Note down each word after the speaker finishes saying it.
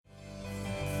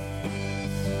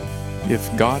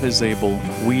If God is able,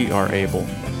 we are able.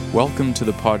 Welcome to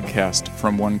the podcast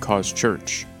from One Cause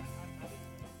Church. I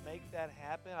didn't make that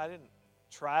happen. I didn't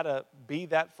try to be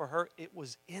that for her. It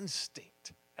was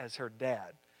instinct as her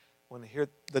dad. When I hear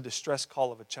the distress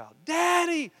call of a child,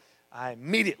 Daddy, I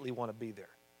immediately want to be there.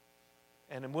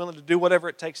 And I'm willing to do whatever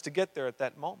it takes to get there at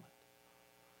that moment.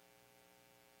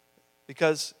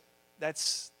 Because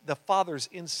that's the Father's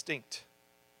instinct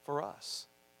for us.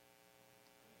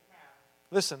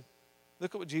 Listen,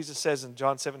 look at what Jesus says in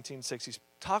John 17:6. He's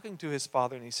talking to his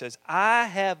Father and he says, I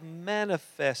have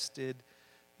manifested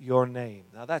your name.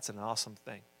 Now that's an awesome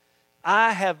thing.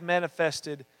 I have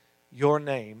manifested your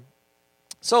name.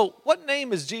 So what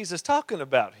name is Jesus talking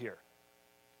about here?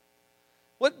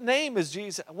 What name is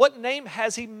Jesus? What name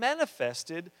has he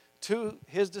manifested to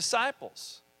his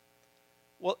disciples?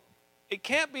 Well, it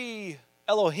can't be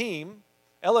Elohim.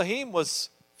 Elohim was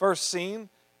first seen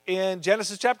in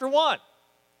Genesis chapter 1.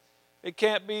 It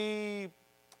can't be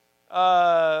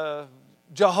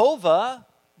Jehovah.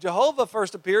 Jehovah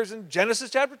first appears in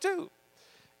Genesis chapter 2.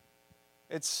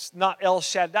 It's not El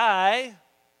Shaddai.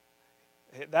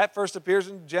 That first appears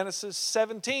in Genesis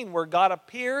 17, where God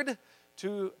appeared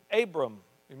to Abram.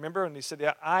 Remember, and he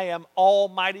said, I am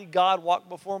Almighty God, walk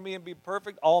before me and be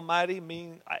perfect. Almighty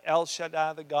meaning El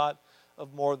Shaddai, the God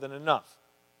of more than enough.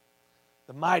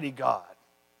 The mighty God.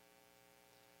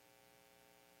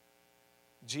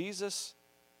 Jesus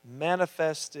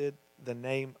manifested the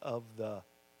name of the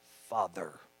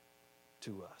Father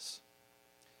to us.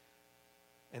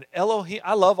 And Elohim,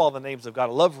 I love all the names of God.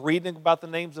 I love reading about the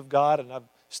names of God, and I've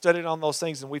studied on those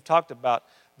things, and we've talked about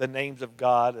the names of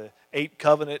God, 8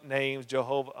 covenant names,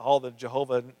 Jehovah, all the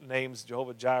Jehovah names,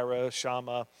 Jehovah Jireh,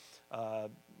 Shammah,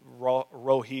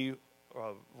 Rohi,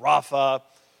 Rapha,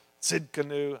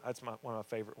 Tzidkenu. That's one of my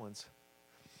favorite ones.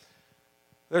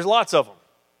 There's lots of them.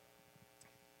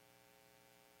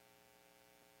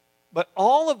 But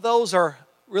all of those are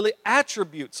really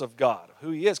attributes of God,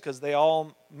 who he is, because they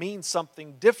all mean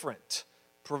something different.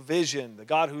 Provision, the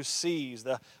God who sees,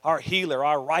 our healer,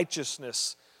 our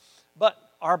righteousness, but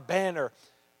our banner.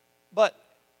 But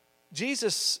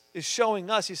Jesus is showing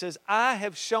us, he says, I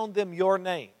have shown them your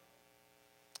name.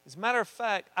 As a matter of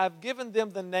fact, I've given them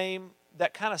the name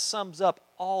that kind of sums up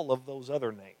all of those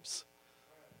other names.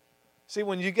 See,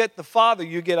 when you get the Father,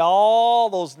 you get all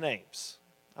those names.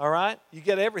 All right? You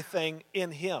get everything in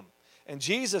him. And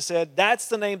Jesus said, that's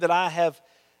the name that I have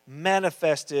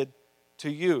manifested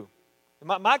to you.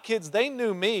 My kids, they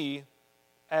knew me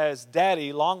as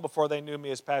Daddy long before they knew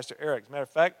me as Pastor Eric. As a matter of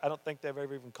fact, I don't think they've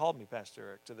ever even called me Pastor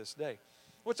Eric to this day,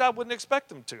 which I wouldn't expect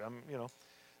them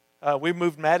to. We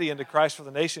moved Maddie into Christ for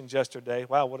the Nations yesterday.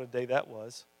 Wow, what a day that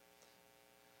was.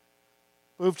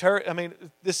 Moved her,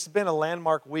 this has been a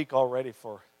landmark week already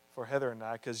for Heather and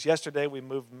I, because yesterday we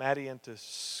moved Maddie into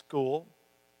school,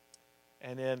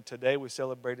 and then today we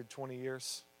celebrated 20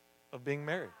 years of being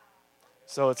married.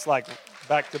 So it's like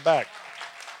back to back.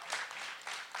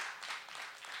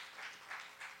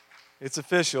 It's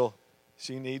official.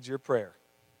 She needs your prayer.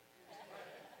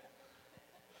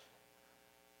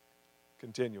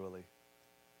 Continually,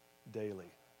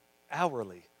 daily,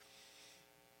 hourly.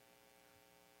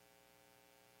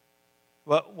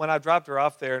 Well, when I dropped her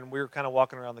off there and we were kind of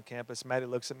walking around the campus, Maddie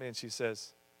looks at me and she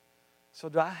says, so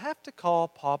do I have to call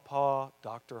Pawpaw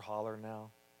Dr. Holler now?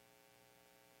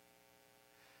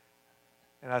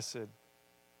 And I said,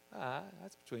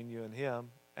 that's between you and him.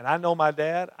 And I know my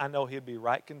dad. I know he'd be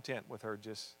right content with her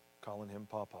just calling him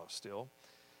Pawpaw still.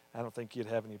 I don't think he'd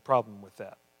have any problem with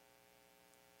that.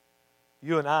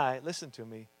 You and I, listen to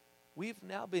me, we've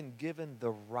now been given the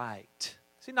right.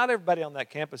 See, not everybody on that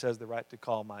campus has the right to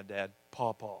call my dad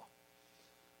Pawpaw. All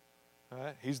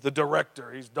right? He's the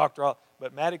director. He's Dr. Holler.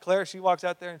 But Maddie Claire, she walks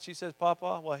out there and she says,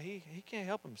 Pawpaw, well, he can't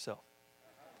help himself.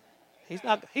 He's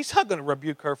not going to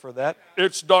rebuke her for that.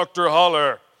 It's Dr.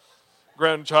 Holler,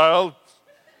 grandchild.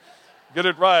 Get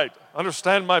it right.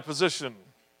 Understand my position.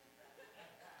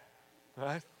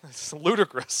 Right? It's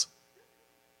ludicrous.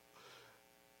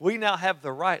 We now have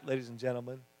the right, ladies and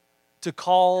gentlemen, to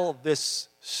call this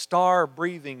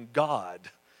star-breathing God,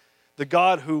 the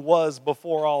God who was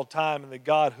before all time and the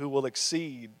God who will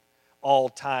exceed all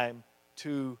time,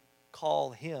 to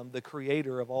call him the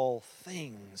creator of all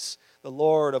things, the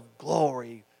Lord of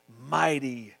glory,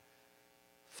 mighty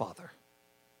Father.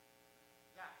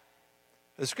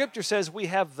 The scripture says we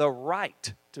have the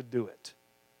right to do it.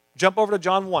 Jump over to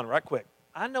John 1 right quick.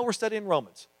 I know we're studying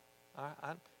Romans.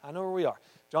 I know where we are.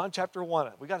 John chapter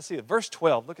 1. We got to see it. Verse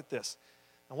 12. Look at this.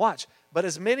 And watch. But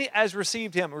as many as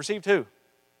received him. Received who?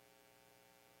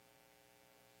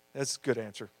 That's a good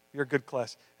answer. You're a good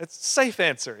class. It's a safe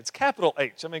answer. It's capital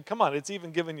H. I mean, come on. It's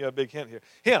even giving you a big hint here.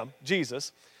 Him,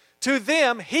 Jesus. To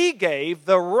them, he gave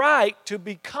the right to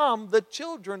become the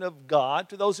children of God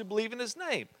to those who believe in his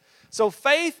name. So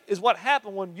faith is what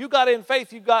happened. When you got in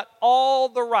faith, you got all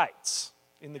the rights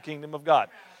in the kingdom of God.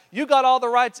 You got all the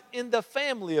rights in the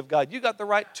family of God. You got the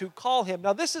right to call him.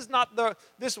 Now, this is not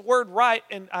this word right,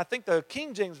 and I think the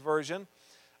King James Version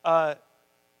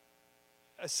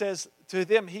says, to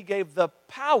them he gave the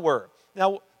power.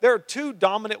 Now, there are two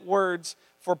dominant words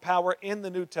for power in the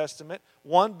New Testament.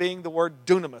 One being the word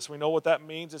dunamis. We know what that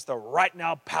means. It's the right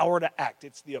now power to act.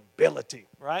 It's the ability,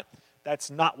 right? That's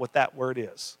not what that word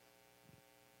is.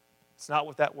 It's not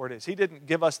what that word is. He didn't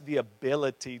give us the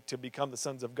ability to become the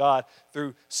sons of God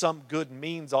through some good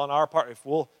means on our part. If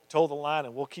we'll toe the line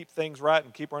and we'll keep things right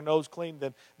and keep our nose clean,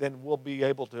 then we'll be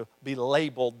able to be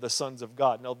labeled the sons of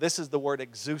God. No, this is the word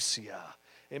exousia.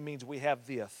 It means we have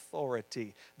the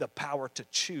authority, the power to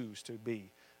choose to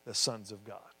be the sons of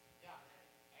God.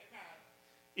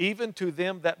 Even to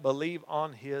them that believe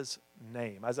on his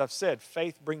name. As I've said,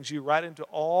 faith brings you right into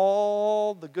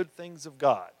all the good things of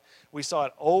God. We saw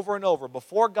it over and over.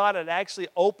 Before God had actually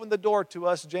opened the door to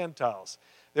us Gentiles,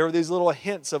 there were these little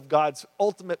hints of God's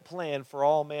ultimate plan for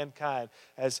all mankind.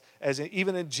 As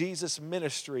even in Jesus'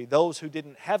 ministry, those who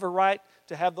didn't have a right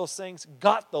to have those things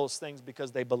got those things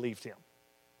because they believed him.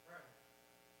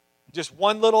 Just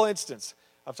one little instance.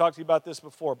 I've talked to you about this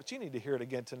before, but you need to hear it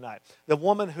again tonight. The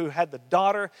woman who had the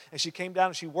daughter, and she came down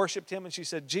and she worshiped him, and she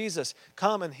said, Jesus,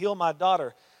 come and heal my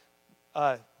daughter.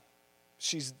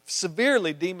 She's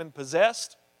severely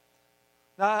demon-possessed.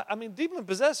 Now, I mean, demon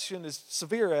possession is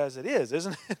severe as it is,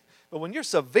 isn't it? But when you're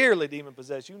severely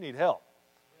demon-possessed, you need help.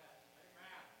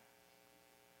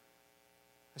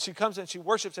 And she comes and she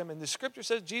worships him, and the scripture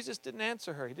says Jesus didn't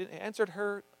answer her. He didn't answer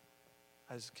her,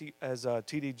 as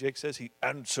T.D. Jakes says, he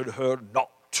answered her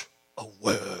not a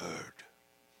word.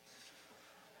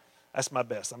 That's my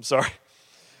best, I'm sorry.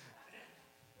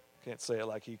 Can't say it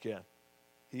like he can.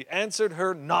 He answered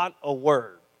her not a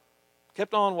word.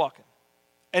 Kept on walking.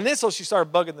 And then so she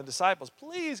started bugging the disciples,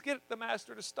 please get the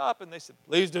master to stop. And they said,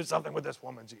 please do something with this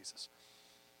woman, Jesus.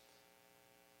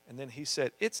 And then he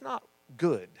said, it's not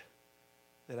good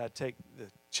that I take the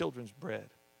children's bread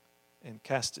and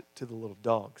cast it to the little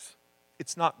dogs.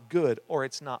 It's not good, or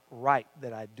it's not right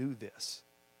that I do this.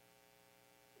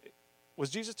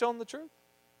 Was Jesus telling the truth?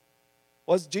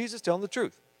 Was Jesus telling the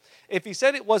truth? If he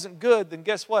said it wasn't good, then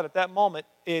guess what? At that moment,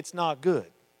 it's not good.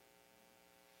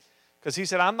 Because he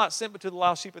said, I'm not sent but to the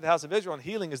lost sheep of the house of Israel, and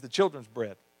healing is the children's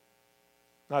bread.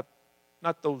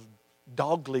 Not those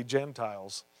dogly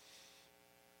Gentiles.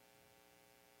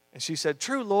 And she said,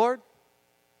 true, Lord,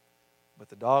 but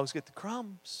the dogs get the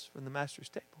crumbs from the master's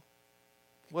table.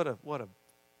 What a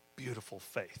beautiful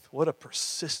faith. What a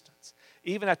persistence.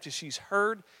 Even after she's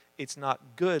heard, it's not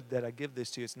good that I give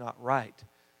this to you. It's not right.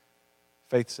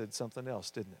 Faith said something else,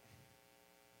 didn't it?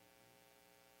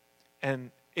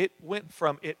 And it went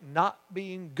from it not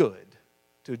being good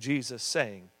to Jesus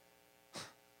saying,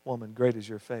 woman, great is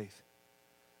your faith.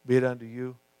 Be it unto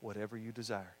you whatever you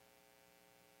desire.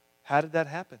 How did that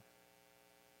happen?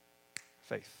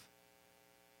 Faith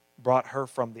brought her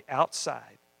from the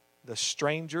outside, the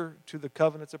stranger to the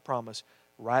covenants of promise,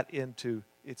 right into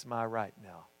it's my right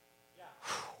now. Yeah.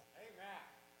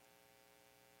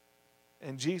 Amen.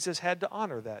 And Jesus had to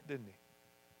honor that, didn't he?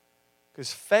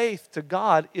 Because faith to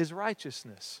God is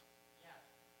righteousness.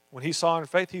 When he saw her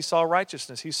faith, he saw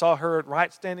righteousness. He saw her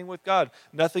right standing with God.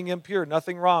 Nothing impure,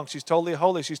 nothing wrong. She's totally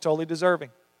holy. She's totally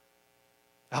deserving.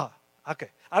 Okay.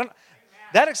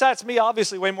 That excites me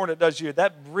obviously way more than it does you.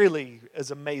 That really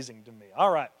is amazing to me.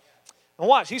 All right. And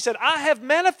watch. He said, I have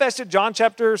manifested, John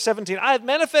chapter 17, I have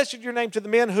manifested your name to the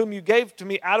men whom you gave to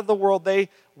me out of the world. They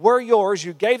were yours.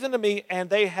 You gave them to me, and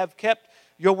they have kept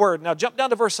your word. Now jump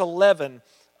down to verse 11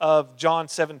 of John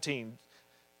 17.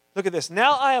 Look at this.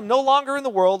 Now I am no longer in the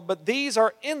world, but these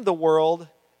are in the world,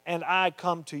 and I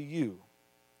come to you.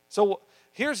 So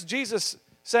here's Jesus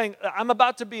saying, I'm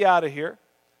about to be out of here.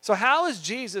 So how is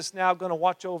Jesus now going to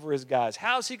watch over his guys?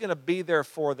 How is he going to be there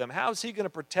for them? How is he going to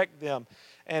protect them?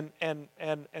 And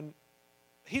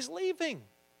he's leaving.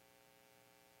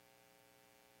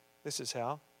 This is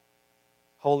how.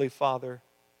 Holy Father,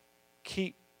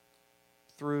 keep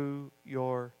through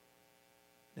your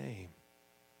name.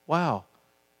 Wow.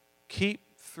 Keep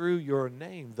through your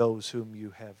name those whom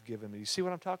you have given me. You see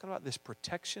what I'm talking about? This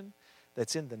protection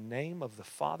that's in the name of the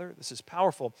Father. This is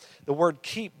powerful. The word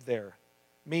keep there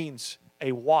means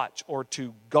a watch or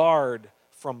to guard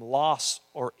from loss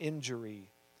or injury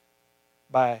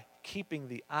by keeping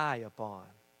the eye upon,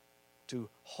 to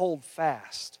hold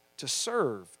fast, to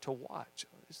serve, to watch.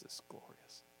 Oh, this is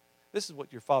glorious. This is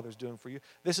what your Father's doing for you.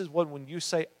 This is when you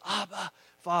say, Abba,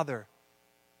 Father,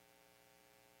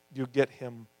 you get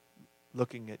Him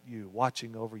looking at you,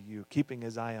 watching over you, keeping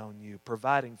His eye on you,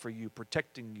 providing for you,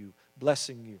 protecting you,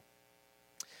 blessing you.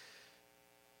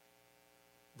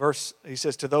 He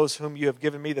says, to those whom you have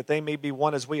given me, that they may be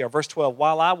one as we are. Verse 12,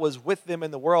 while I was with them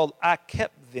in the world, I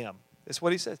kept them. That's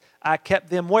what He says. I kept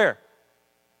them where?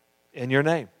 In your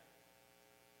name.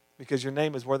 Because your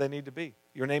name is where they need to be.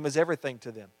 Your name is everything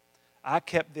to them. I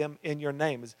kept them in your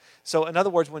name. So in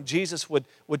other words, when Jesus would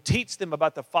teach them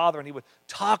about the Father and He would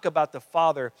talk about the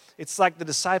Father, it's like the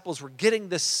disciples were getting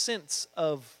this sense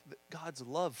of God's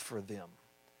love for them.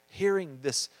 Hearing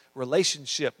this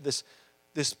relationship, this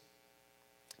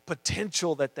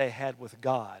potential that they had with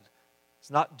God.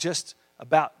 It's not just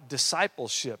about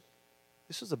discipleship.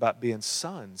 This is about being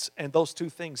sons. And those two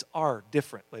things are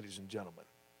different, ladies and gentlemen.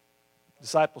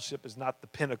 Discipleship is not the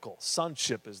pinnacle.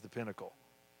 Sonship is the pinnacle.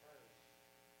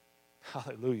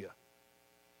 Hallelujah.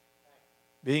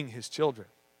 Being His children.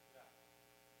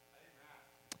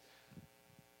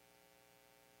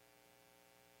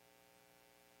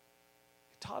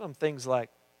 He taught them things like,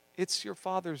 it's your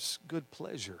Father's good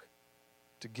pleasure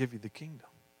to give you the kingdom.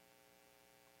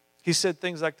 He said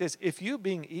things like this, if you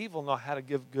being evil know how to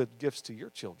give good gifts to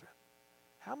your children,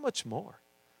 how much more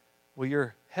will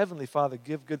your heavenly Father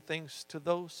give good things to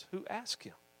those who ask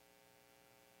Him?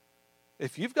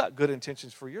 If you've got good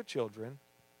intentions for your children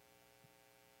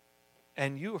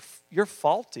and you're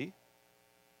faulty,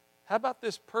 how about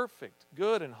this perfect,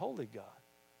 good, and holy God?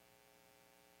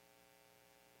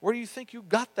 Where do you think you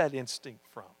got that instinct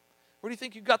from? Where do you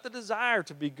think you got the desire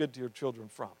to be good to your children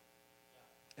from?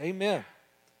 Amen.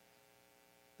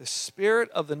 The spirit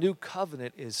of the new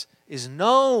covenant is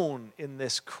known in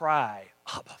this cry,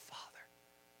 Abba, Father.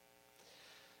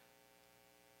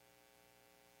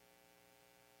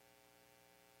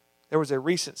 There was a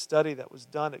recent study that was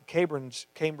done at Cambridge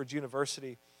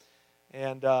University,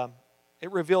 and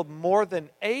it revealed more than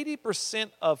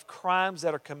 80% of crimes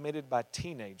that are committed by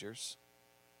teenagers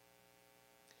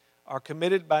are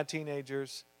committed by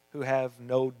teenagers who have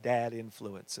no dad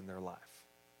influence in their life.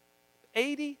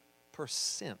 80%.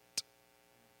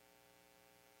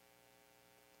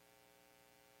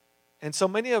 And so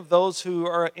many of those who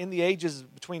are in the ages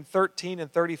between 13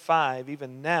 and 35,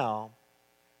 even now,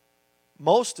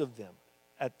 most of them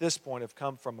at this point have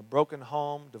come from a broken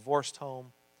home, divorced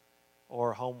home,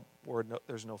 or a home where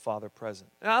there's no father present.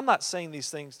 And I'm not saying these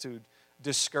things to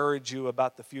discourage you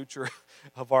about the future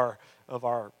of our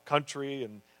country.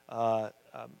 And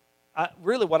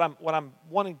really, what I'm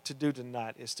wanting to do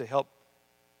tonight is to help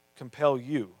compel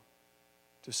you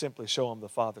to simply show them the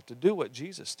Father, to do what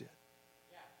Jesus did,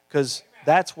 because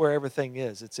that's where everything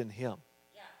is. It's in Him.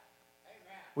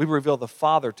 We reveal the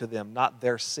Father to them, not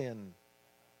their sin.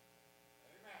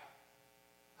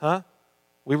 Huh?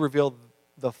 We reveal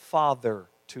the Father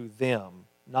to them,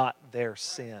 not their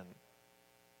sin.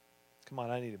 Come on,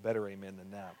 I need a better amen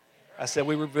than that. I said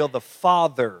we reveal the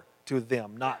Father to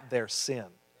them, not their sin.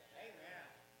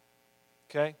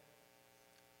 Okay?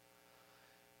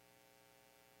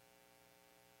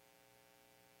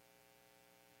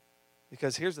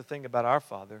 Because here's the thing about our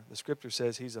Father. The Scripture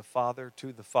says He's a father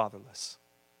to the fatherless.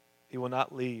 He will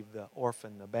not leave the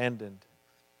orphan abandoned.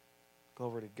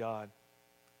 Glory to God.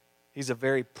 He's a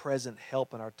very present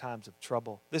help in our times of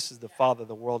trouble. This is the Father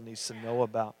the world needs to know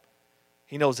about.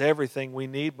 He knows everything we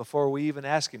need before we even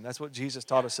ask Him. That's what Jesus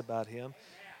taught us about Him.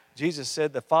 Jesus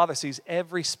said the Father sees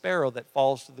every sparrow that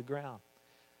falls to the ground.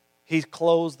 He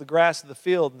clothes the grass of the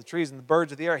field and the trees and the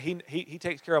birds of the air. He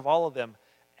takes care of all of them.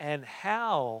 And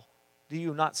how do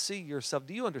you not see yourself?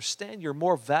 Do you understand you're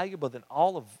more valuable than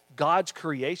all of God's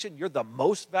creation? You're the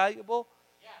most valuable?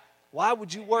 Why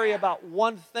would you worry about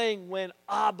one thing when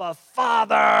Abba,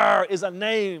 Father, is a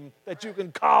name that you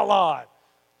can call on?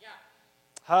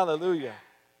 Hallelujah.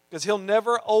 Because He'll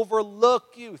never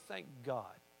overlook you. Thank God.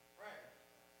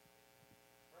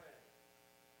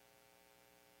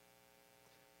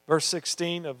 Verse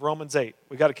 16 of Romans 8.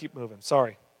 We got to keep moving.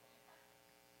 Sorry.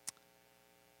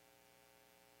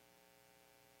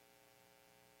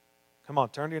 Come on,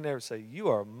 turn to your neighbor and say, you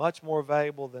are much more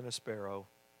valuable than a sparrow.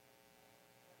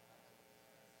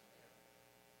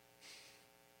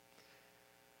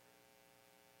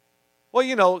 Well,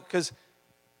 you know, because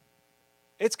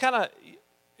it's kind of,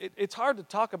 it's hard to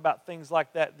talk about things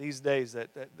like that these days, that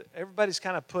everybody's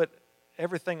kind of put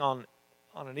everything on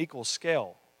an equal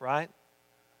scale, right?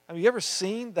 Have you ever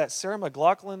seen that Sarah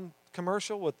McLachlan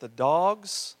commercial with the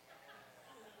dogs?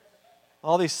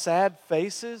 All these sad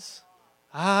faces.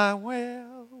 I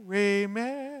will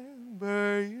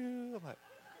remember you. I'm like,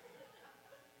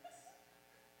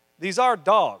 these are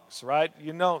dogs, right?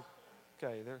 You know,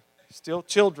 okay, they're still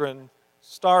children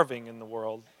starving in the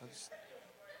world.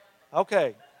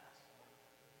 Okay.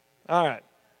 All right.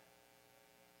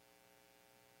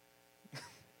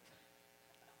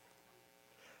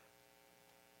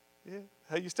 Yeah.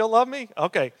 Hey, you still love me?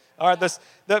 Okay. All right.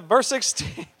 Verse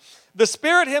 16. The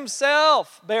Spirit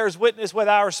Himself bears witness with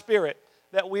our spirit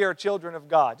that we are children of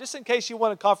God. Just in case you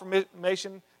want a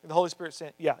confirmation, the Holy Spirit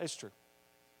saying, yeah, it's true.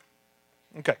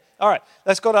 Okay. All right.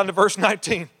 Let's go down to verse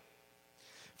 19.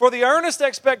 For the earnest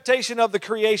expectation of the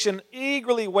creation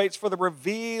eagerly waits for the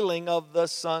revealing of the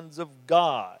sons of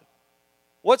God.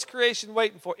 What's creation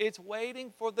waiting for? It's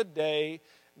waiting for the day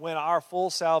when our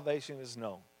full salvation is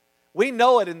known. We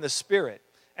know it in the Spirit,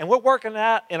 and we're working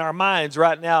out in our minds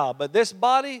right now. But this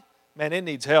body, man, it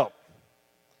needs help.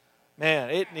 Man,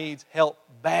 it needs help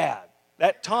bad.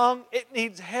 That tongue, it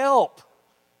needs help,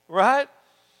 right?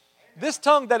 This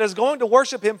tongue that is going to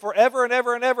worship Him forever and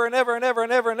ever and ever and ever and ever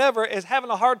and ever and ever is having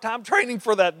a hard time training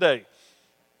for that day.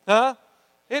 Huh?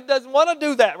 It doesn't want to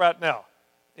do that right now.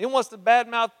 It wants to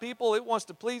badmouth people. It wants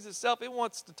to please itself. It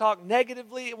wants to talk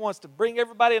negatively. It wants to bring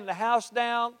everybody in the house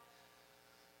down.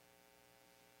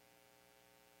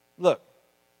 Look,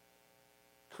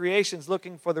 creation's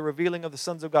looking for the revealing of the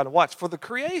sons of God. And watch, for the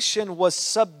creation was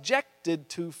subjected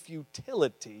to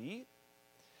futility,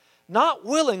 not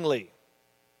willingly.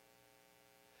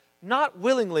 Not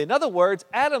willingly. In other words,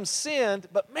 Adam sinned,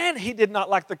 but man, he did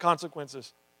not like the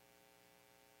consequences.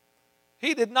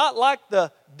 He did not like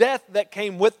the death that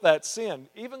came with that sin,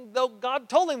 even though God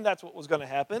told him that's what was going to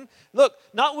happen. Look,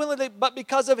 not willingly, but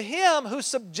because of Him who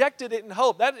subjected it in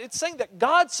hope. It's saying that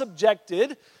God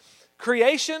subjected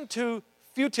creation to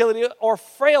futility or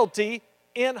frailty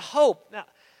in hope. Now,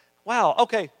 wow,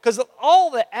 okay, because all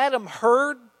that Adam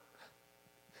heard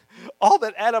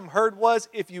was,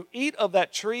 if you eat of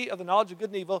that tree of the knowledge of good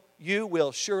and evil, you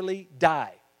will surely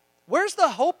die. Where's the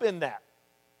hope in that?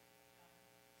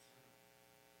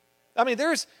 I mean,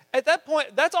 at that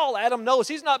point, that's all Adam knows.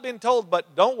 He's not been told,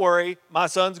 but don't worry, my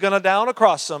son's going to die on a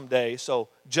cross someday, so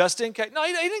just in case. No,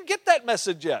 he didn't get that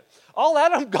message yet. All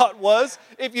Adam got was,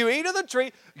 if you eat of the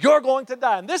tree, you're going to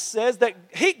die. And this says that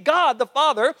God, the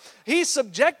Father, He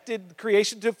subjected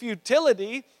creation to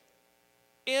futility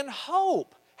in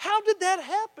hope. How did that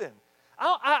happen?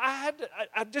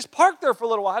 I just parked there for a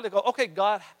little while. I had to go, okay,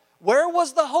 God, where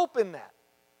was the hope in that?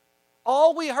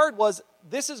 All we heard was,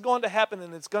 this is going to happen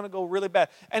and it's going to go really bad.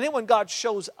 And then when God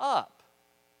shows up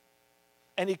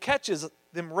and He catches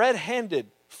them red-handed,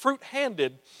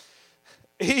 fruit-handed,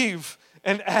 Eve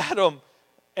and Adam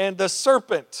and the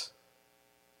serpent.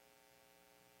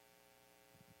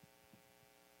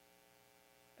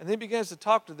 And then He begins to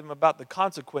talk to them about the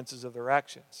consequences of their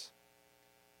actions.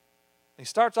 He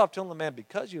starts off telling the man,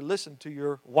 because you listened to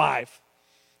your wife,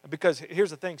 because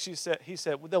here's the thing, he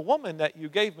said, well, the woman that you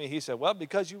gave me, he said, well,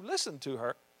 because you listened to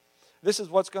her, this is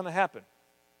what's going to happen.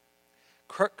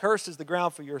 Cursed is the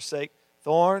ground for your sake.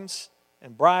 Thorns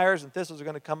and briars and thistles are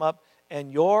going to come up,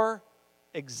 and your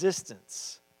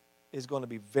existence is going to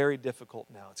be very difficult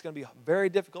now. It's going to be very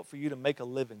difficult for you to make a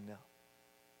living now.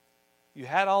 You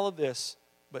had all of this,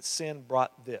 but sin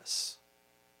brought this: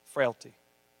 frailty,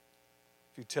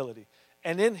 futility.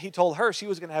 And then he told her she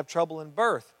was going to have trouble in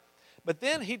birth. But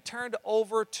then he turned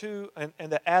over to,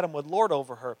 and that Adam would lord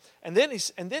over her. And then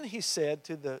he said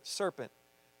to the serpent,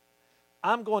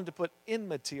 I'm going to put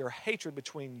enmity or hatred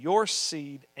between your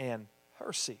seed and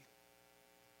her seed.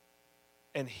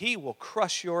 And he will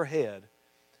crush your head,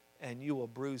 and you will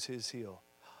bruise his heel.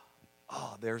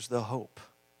 Oh, there's the hope.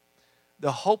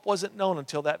 The hope wasn't known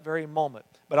until that very moment.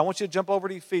 But I want you to jump over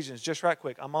to Ephesians just right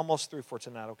quick. I'm almost through for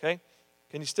tonight, okay?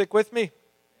 Can you stick with me?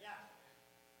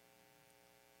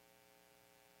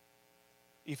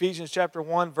 Ephesians chapter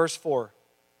 1, verse 4.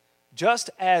 Just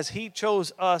as He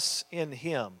chose us in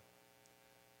Him.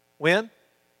 When?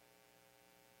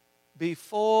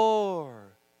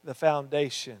 Before the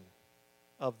foundation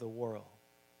of the world.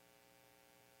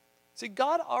 See,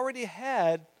 God already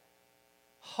had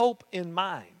hope in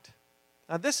mind.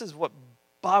 Now, this is what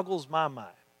boggles my mind.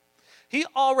 He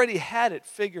already had it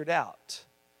figured out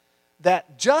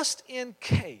that just in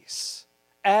case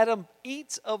Adam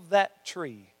eats of that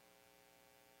tree,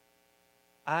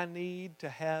 I need to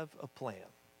have a plan.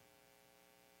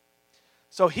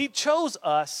 So He chose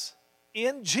us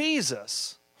in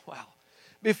Jesus, wow,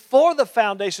 before the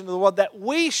foundation of the world, that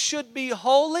we should be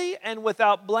holy and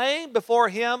without blame before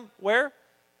Him, where?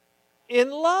 In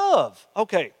love.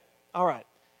 Okay, all right.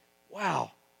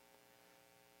 Wow.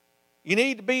 You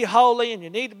need to be holy and you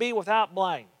need to be without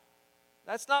blame.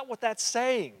 That's not what that's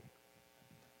saying.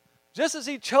 Just as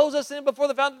He chose us in before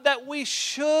the foundation, that we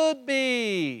should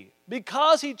be.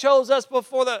 Because He chose us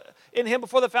in Him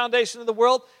before the foundation of the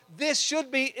world, this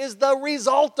should be is the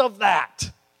result of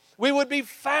that. We would be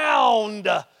found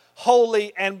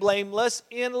holy and blameless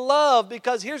in love.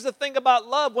 Because here's the thing about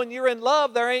love. When you're in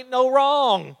love, there ain't no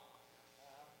wrong.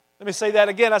 Let me say that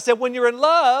again. I said, when you're in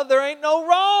love, there ain't no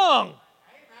wrong.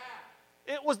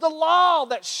 It was the law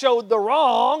that showed the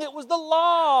wrong. It was the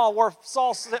law where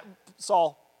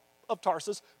Saul of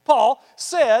Tarsus, Paul,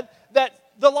 said that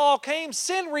the law came,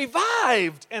 sin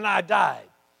revived, and I died.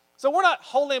 So we're not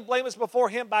holy and blameless before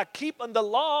Him by keeping the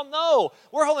law. No,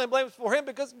 we're holy and blameless before Him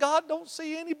because God don't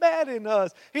see any bad in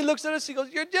us. He looks at us, He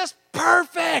goes, you're just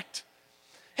perfect.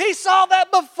 He saw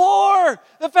that before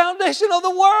the foundation of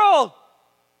the world.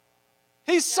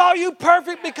 He saw you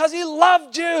perfect because He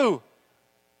loved you.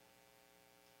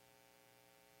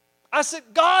 I said,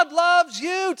 God loves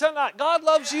you tonight. God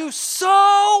loves you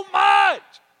so much.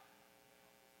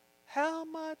 How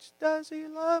much does He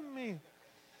love me? I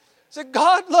said,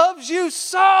 God loves you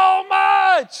so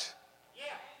much.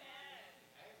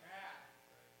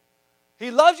 He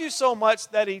loves you so much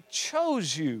that He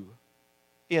chose you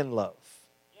in love.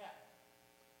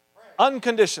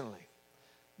 Unconditionally.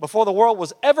 Before the world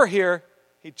was ever here,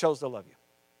 He chose to love you.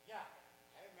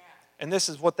 And this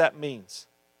is what that means.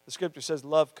 The Scripture says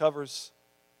love covers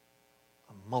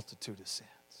a multitude of sins.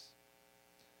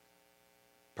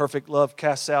 Perfect love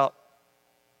casts out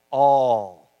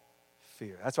all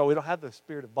fear. That's why we don't have the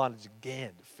spirit of bondage again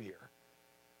to fear.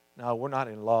 No, we're not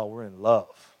in law, we're in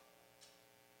love.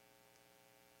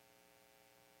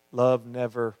 Love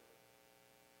never,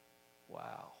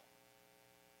 wow.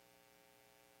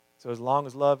 So as long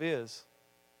as love is,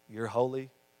 you're holy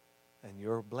and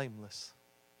you're blameless.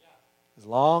 As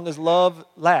long as love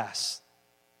lasts,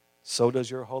 so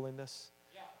does your holiness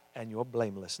and your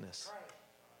blamelessness.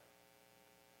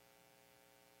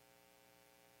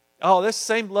 Oh, this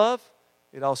same love,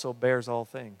 it also bears all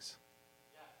things.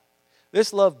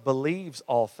 This love believes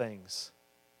all things.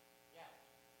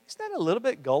 Isn't that a little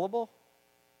bit gullible?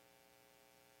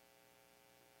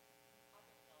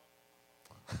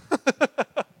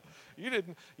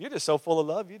 You're just so full of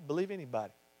love, you'd believe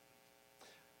anybody.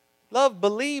 Love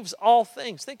believes all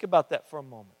things. Think about that for a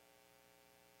moment.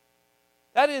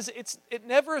 That is, it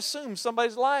never assumes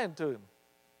somebody's lying to him.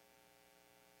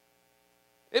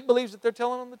 It believes that they're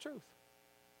telling them the truth.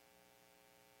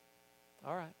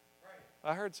 All right.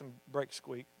 I heard some brakes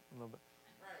squeak a little bit.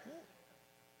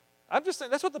 I'm just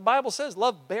saying, that's what the Bible says.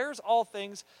 Love bears all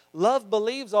things. Love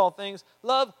believes all things.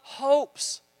 Love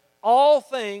hopes all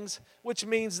things, which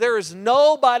means there is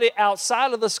nobody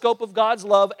outside of the scope of God's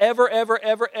love ever, ever,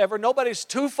 ever, ever. Nobody's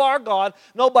too far gone.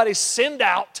 Nobody's sinned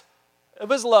out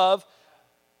of His love.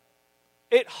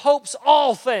 It hopes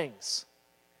all things.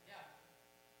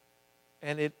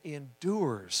 And it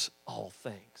endures all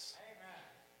things.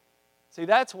 See,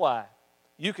 that's why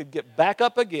you could get back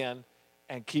up again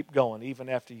and keep going even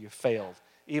after you failed,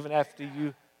 even after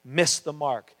you missed the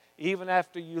mark, even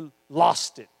after you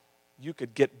lost it. You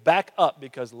could get back up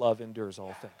because love endures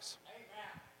all things.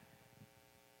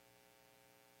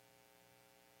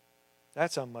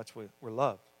 That's how much we're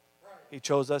loved. He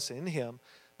chose us in Him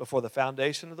before the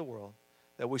foundation of the world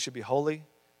that we should be holy and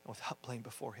without blame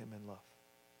before Him in love.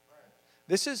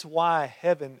 This is why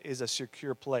heaven is a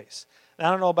secure place. And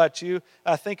I don't know about you,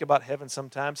 I think about heaven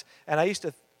sometimes, and I used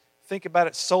to think about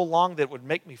it so long that it would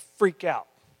make me freak out.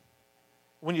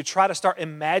 When you try to start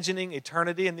imagining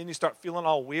eternity and then you start feeling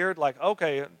all weird, like,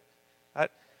 okay,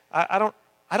 I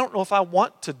don't know if I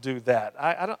want to do that.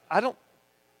 I don't.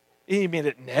 You mean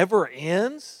it never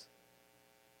ends?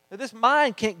 This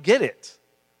mind can't get it.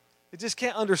 It just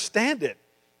can't understand it,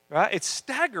 right? It's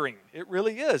staggering. It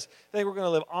really is. I think we're going to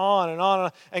live on and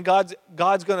on, and God's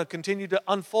going to continue to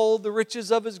unfold the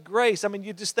riches of His grace. I mean,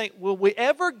 you just think, will we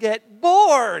ever get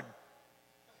bored?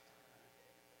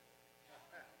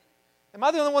 Am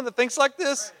I the only one that thinks like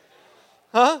this?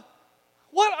 Huh?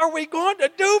 What are we going to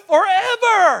do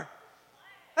forever?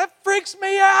 That freaks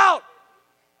me out.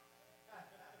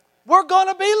 We're going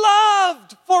to be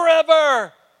loved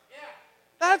forever.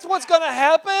 That's what's going to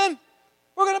happen.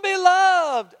 We're going to be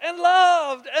loved and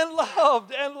loved and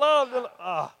loved and loved.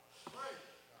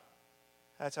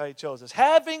 That's how He chose us.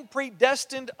 Having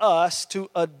predestined us to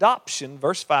adoption,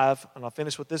 verse 5, and I'll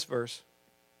finish with this verse.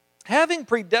 Having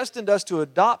predestined us to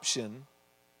adoption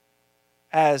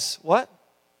as what?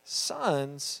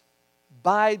 Sons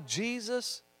by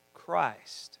Jesus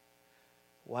Christ.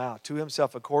 Wow, to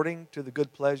Himself according to the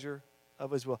good pleasure of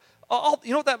His will.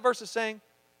 You know what that verse is saying?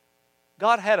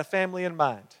 God had a family in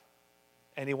mind,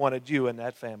 and He wanted you in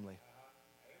that family.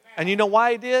 And you know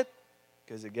why He did?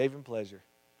 because it gave him pleasure.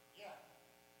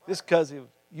 Just because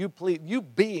you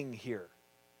being here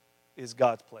is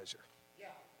God's pleasure.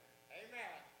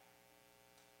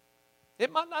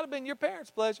 It might not have been your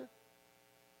parents' pleasure.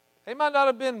 They might not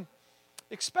have been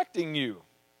expecting you.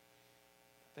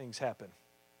 Things happen.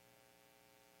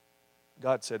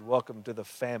 God said, welcome to the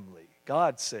family.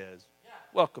 God says,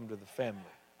 welcome to the family.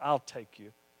 I'll take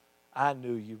you. I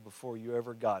knew you before you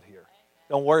ever got here.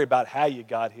 Don't worry about how you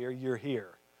got here. You're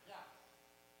here.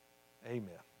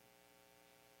 Amen.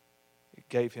 It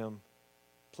gave him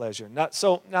pleasure. Now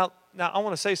I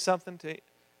want to say something to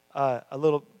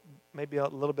maybe a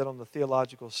little bit on the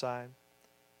theological side.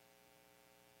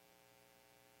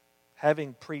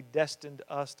 Having predestined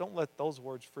us, don't let those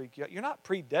words freak you out. You're not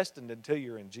predestined until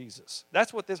you're in Jesus.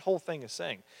 That's what this whole thing is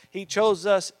saying. He chose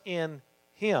us in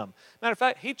Him. Matter of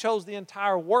fact, He chose the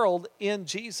entire world in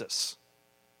Jesus.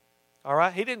 All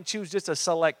right? He didn't choose just a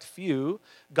select few.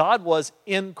 God was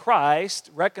in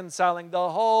Christ, reconciling the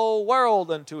whole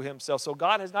world unto Himself. So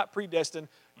God has not predestined.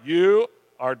 You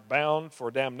are bound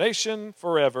for damnation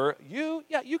forever. You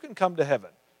can come to heaven.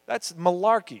 That's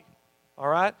malarkey. All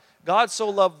right? God so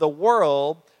loved the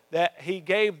world that He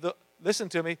gave listen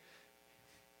to me,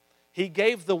 He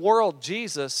gave the world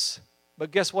Jesus, but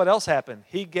guess what else happened?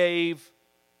 He gave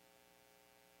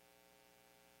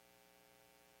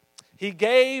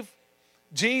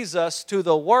Jesus to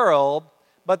the world,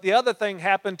 but the other thing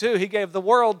happened too. He gave the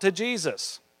world to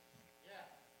Jesus.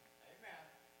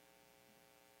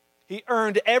 He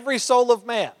earned every soul of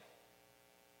man.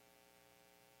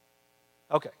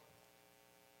 Okay.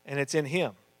 And it's in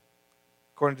Him,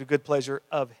 according to the good pleasure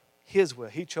of His will.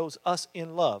 He chose us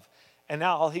in love. And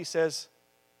now all He says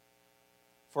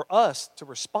for us to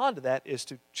respond to that is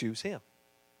to choose Him.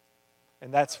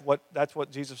 And that's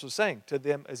what Jesus was saying. To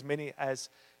them, as many as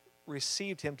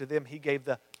received Him, to them He gave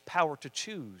the power to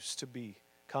choose to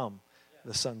become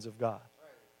the sons of God.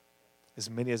 As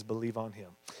many as believe on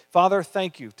Him. Father,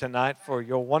 thank you tonight for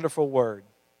your wonderful word.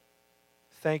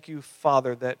 Thank you,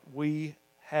 Father, that we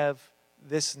have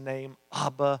this name,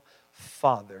 Abba,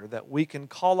 Father, that we can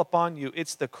call upon you.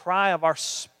 It's the cry of our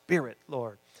spirit,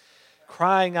 Lord.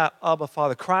 Crying out, Abba,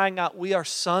 Father, crying out, we are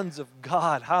sons of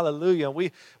God. Hallelujah.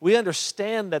 We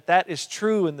understand that that is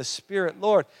true in the Spirit.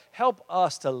 Lord, help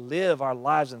us to live our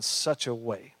lives in such a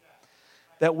way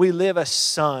that we live as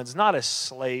sons, not as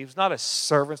slaves, not as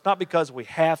servants, not because we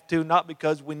have to, not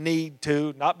because we need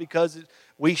to, not because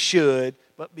we should,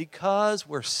 but because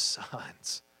we're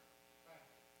sons.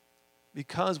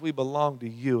 Because we belong to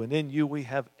you, and in you we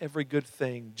have every good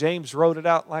thing. James wrote it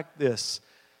out like this: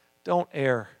 don't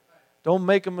err, don't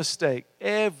make a mistake.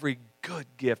 Every good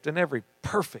gift and every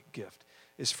perfect gift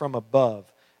is from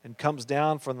above and comes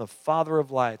down from the Father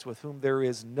of lights, with whom there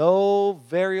is no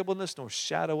variableness nor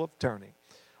shadow of turning.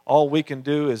 All we can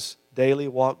do is daily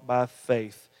walk by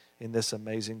faith in this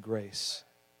amazing grace.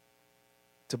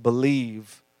 To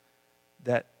believe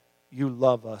that you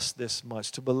love us this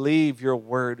much. To believe your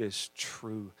word is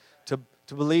true.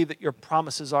 To believe that your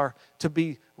promises are to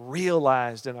be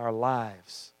realized in our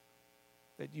lives.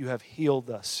 That you have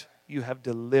healed us. You have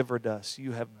delivered us.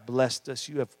 You have blessed us.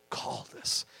 You have called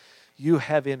us. You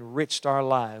have enriched our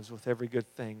lives with every good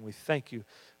thing. We thank you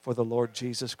for the Lord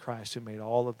Jesus Christ, who made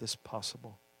all of this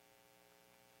possible.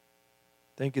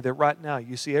 Thank you that right now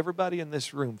you see everybody in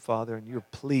this room, Father, and you're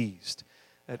pleased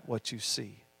at what you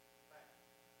see.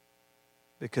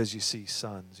 Because you see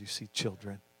sons, you see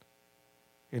children.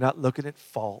 You're not looking at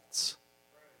faults.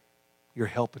 You're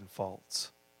helping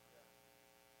faults.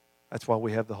 That's why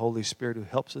we have the Holy Spirit who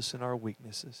helps us in our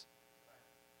weaknesses.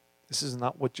 This is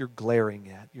not what you're glaring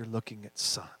at. You're looking at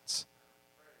sons.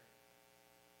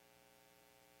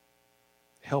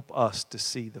 Help us to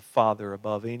see the Father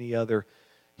above any other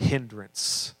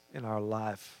hindrance in our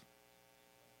life.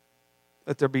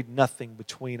 Let there be nothing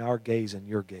between our gaze and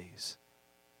your gaze.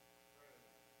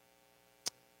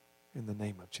 In the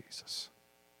name of Jesus.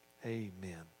 Amen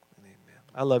and amen.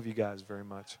 I love you guys very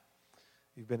much.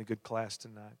 You've been a good class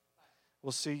tonight.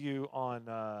 We'll see you on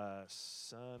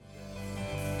Sunday.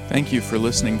 Thank you for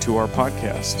listening to our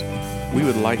podcast. We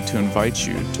would like to invite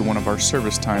you to one of our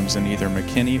service times in either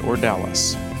McKinney or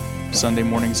Dallas. Sunday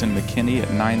mornings in McKinney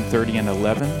at 9:30 and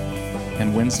 11,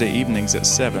 and Wednesday evenings at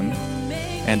 7,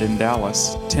 and in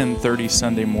Dallas, 10:30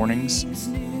 Sunday mornings,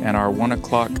 and our 1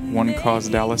 o'clock One Cause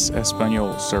Dallas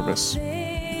Espanol service.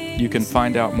 You can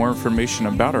find out more information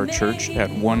about our church at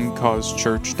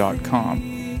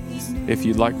onecausechurch.com. If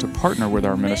you'd like to partner with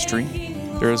our ministry,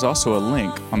 there is also a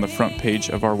link on the front page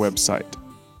of our website.